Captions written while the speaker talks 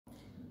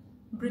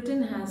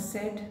Britain has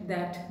said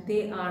that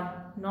they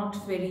are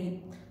not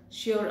very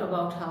sure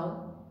about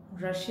how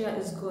Russia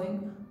is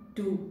going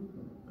to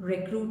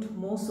recruit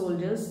more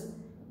soldiers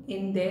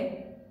in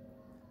their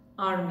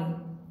army.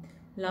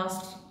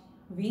 Last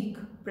week,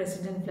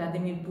 President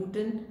Vladimir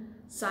Putin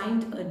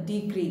signed a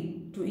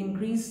decree to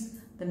increase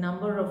the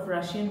number of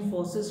Russian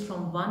forces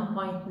from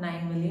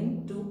 1.9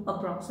 million to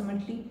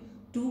approximately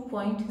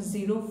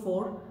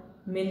 2.04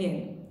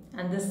 million.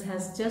 And this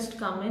has just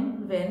come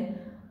in when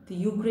the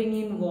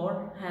Ukrainian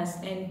war has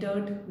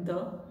entered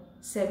the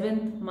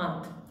 7th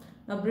month.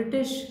 Now,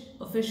 British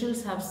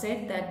officials have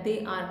said that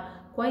they are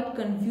quite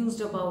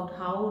confused about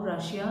how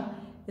Russia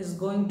is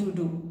going to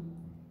do.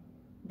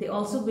 They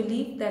also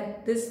believe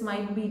that this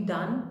might be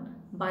done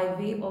by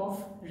way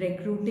of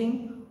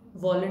recruiting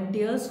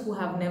volunteers who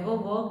have never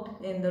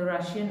worked in the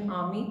Russian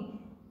army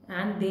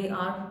and they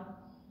are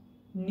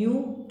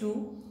new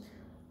to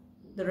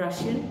the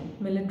Russian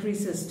military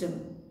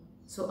system.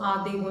 So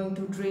are they going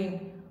to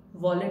train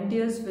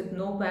volunteers with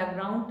no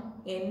background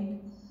in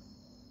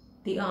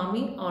the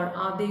army, or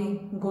are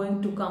they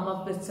going to come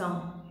up with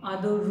some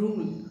other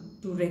rule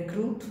to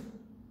recruit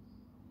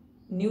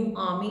new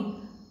army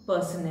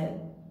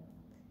personnel?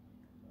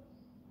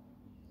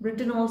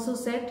 Britain also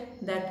said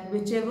that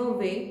whichever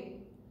way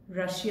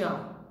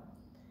Russia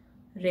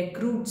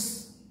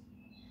recruits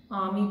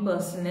army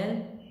personnel,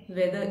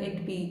 whether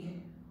it be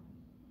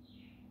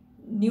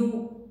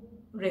new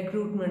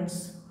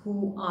recruitments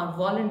who are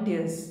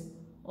volunteers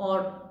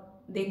or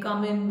they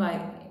come in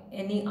by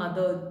any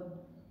other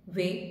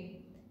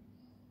way,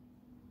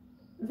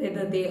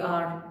 whether they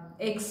are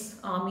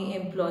ex-army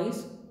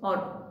employees or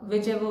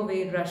whichever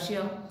way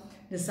Russia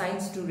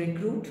decides to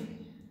recruit,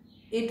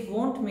 it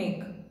won't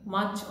make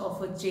much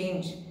of a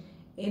change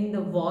in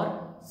the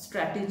war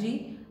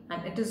strategy,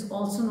 and it is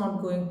also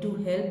not going to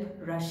help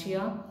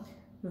Russia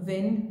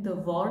win the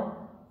war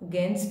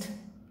against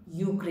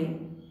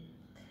Ukraine.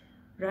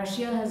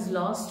 Russia has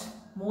lost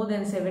more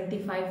than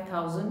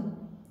 75,000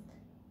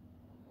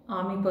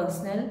 army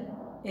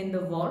personnel in the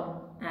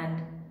war, and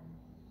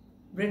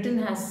Britain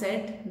has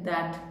said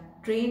that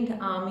trained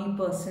army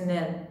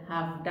personnel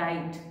have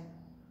died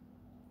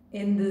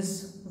in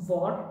this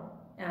war,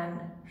 and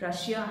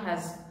Russia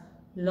has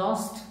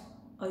lost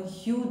a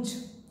huge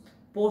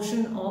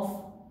portion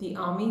of the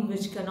army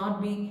which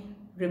cannot be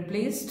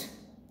replaced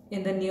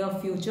in the near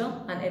future,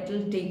 and it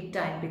will take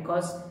time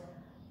because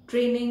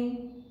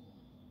training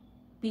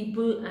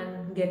people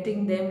and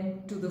getting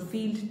them to the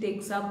field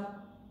takes up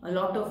a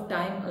lot of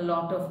time, a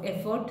lot of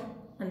effort,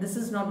 and this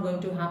is not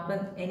going to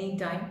happen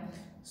anytime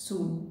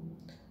soon.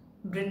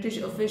 British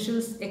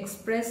officials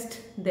expressed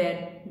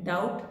their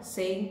doubt,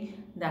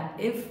 saying that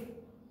if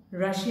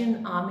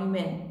Russian army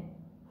men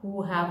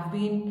who have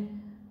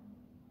been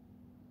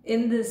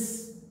in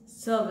this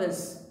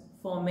service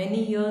for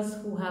many years,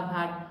 who have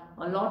had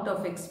a lot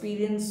of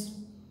experience,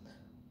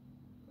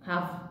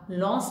 have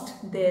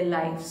lost their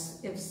lives,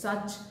 if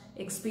such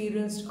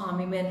experienced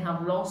army men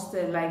have lost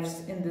their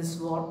lives in this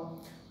war,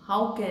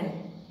 how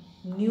can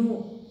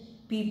new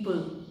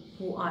people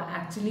who are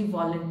actually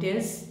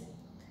volunteers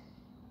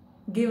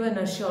give an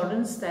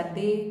assurance that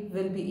they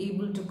will be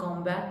able to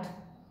combat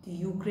the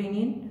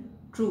Ukrainian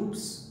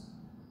troops?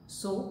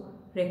 So,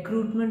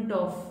 recruitment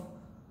of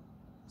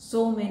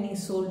so many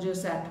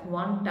soldiers at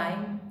one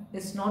time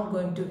is not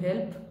going to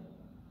help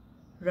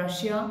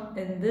Russia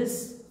in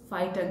this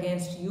fight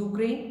against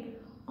Ukraine.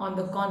 On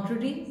the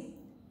contrary,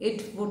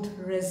 it would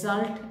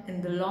result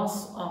in the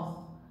loss of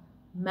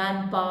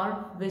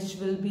manpower, which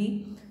will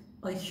be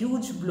a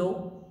huge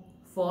blow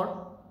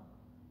for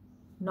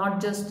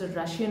not just the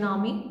Russian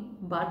army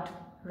but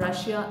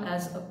Russia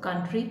as a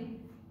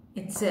country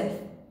itself.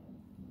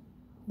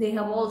 They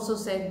have also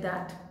said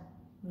that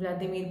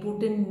Vladimir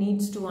Putin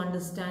needs to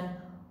understand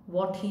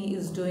what he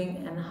is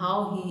doing and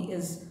how he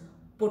is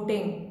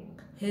putting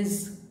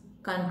his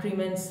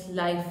countrymen's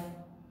life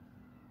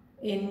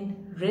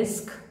in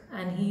risk,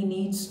 and he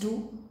needs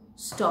to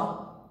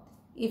stop.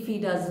 If he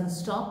doesn't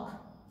stop,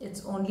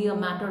 it's only a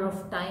matter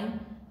of time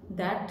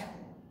that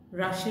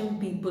Russian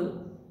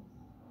people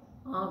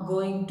are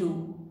going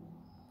to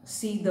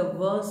see the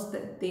worst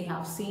that they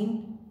have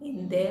seen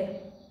in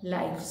their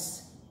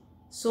lives.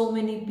 So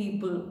many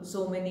people,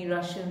 so many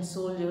Russian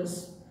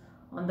soldiers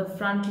on the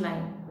front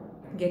line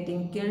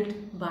getting killed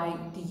by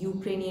the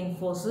Ukrainian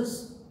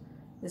forces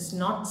is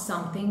not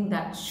something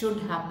that should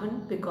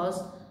happen,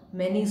 because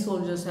many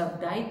soldiers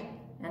have died,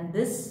 and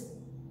this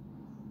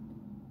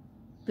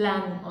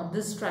plan or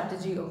this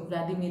strategy of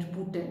Vladimir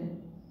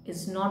Putin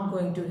is not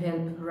going to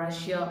help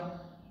Russia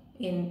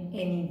in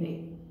any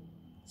way.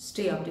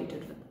 Stay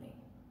updated with